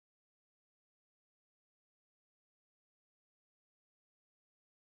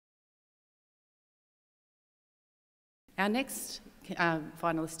Our next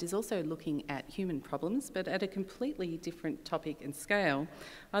finalist is also looking at human problems, but at a completely different topic and scale.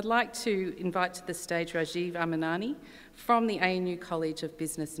 I'd like to invite to the stage Rajiv Amarnani from the ANU College of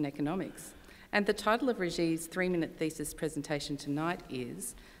Business and Economics. And the title of Rajiv's 3-minute thesis presentation tonight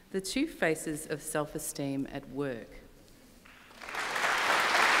is The Two Faces of Self-Esteem at Work.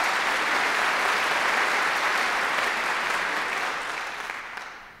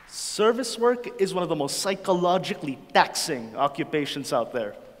 Service work is one of the most psychologically taxing occupations out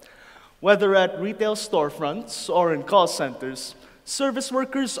there. Whether at retail storefronts or in call centers, service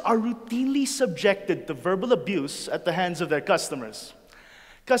workers are routinely subjected to verbal abuse at the hands of their customers.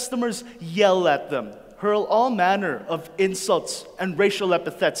 Customers yell at them, hurl all manner of insults and racial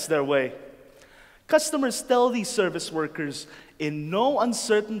epithets their way. Customers tell these service workers in no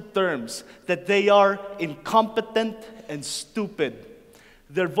uncertain terms that they are incompetent and stupid,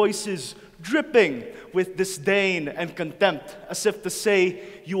 their voices dripping with disdain and contempt, as if to say,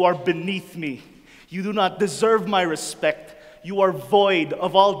 "You are beneath me. You do not deserve my respect. You are void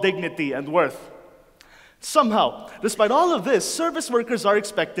of all dignity and worth." Somehow, despite all of this, service workers are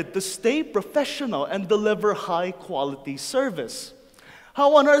expected to stay professional and deliver high-quality service.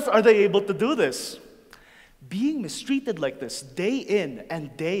 How on earth are they able to do this? Being mistreated like this day in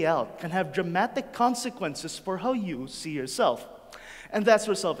and day out can have dramatic consequences for how you see yourself. And that's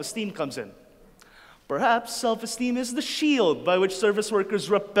where self-esteem comes in. Perhaps self-esteem is the shield by which service workers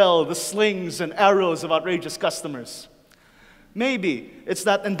repel the slings and arrows of outrageous customers. Maybe it's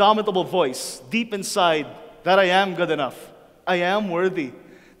that indomitable voice deep inside that I am good enough, I am worthy,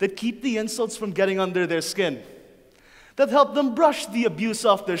 that keep the insults from getting under their skin, that help them brush the abuse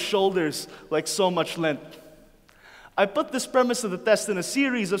off their shoulders like so much lint. I put this premise to the test in a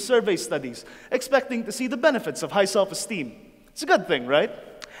series of survey studies, expecting to see the benefits of high self-esteem. It's a good thing, right?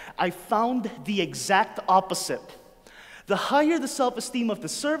 I found the exact opposite. The higher the self-esteem of the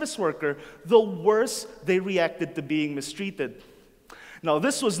service worker, the worse they reacted to being mistreated. Now,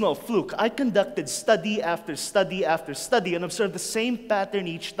 this was no fluke. I conducted study after study after study and observed the same pattern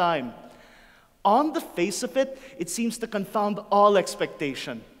each time. On the face of it, it seems to confound all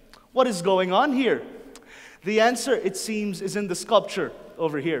expectation. What is going on here? The answer, it seems, is in the sculpture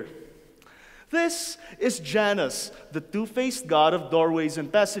over here. This is Janus, the two-faced god of doorways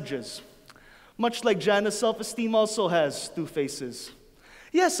and passages. Much like Janus, self-esteem also has two faces.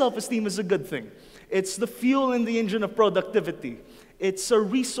 Yes, self-esteem is a good thing. It's the fuel in the engine of productivity. It's a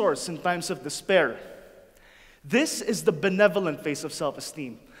resource in times of despair. This is the benevolent face of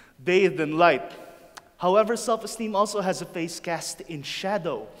self-esteem, bathed in light. However, self-esteem also has a face cast in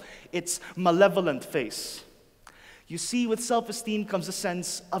shadow. It's malevolent face. You see, with self-esteem comes a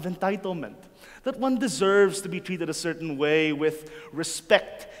sense of entitlement, that one deserves to be treated a certain way with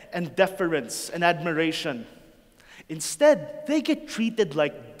respect and deference and admiration. Instead, they get treated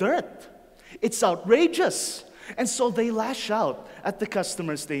like dirt. It's outrageous. And so they lash out at the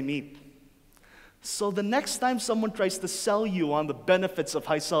customers they meet. So the next time someone tries to sell you on the benefits of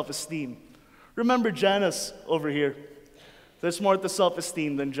high self-esteem, remember Janus over here. There's more to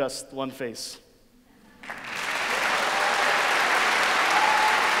self-esteem than just one face.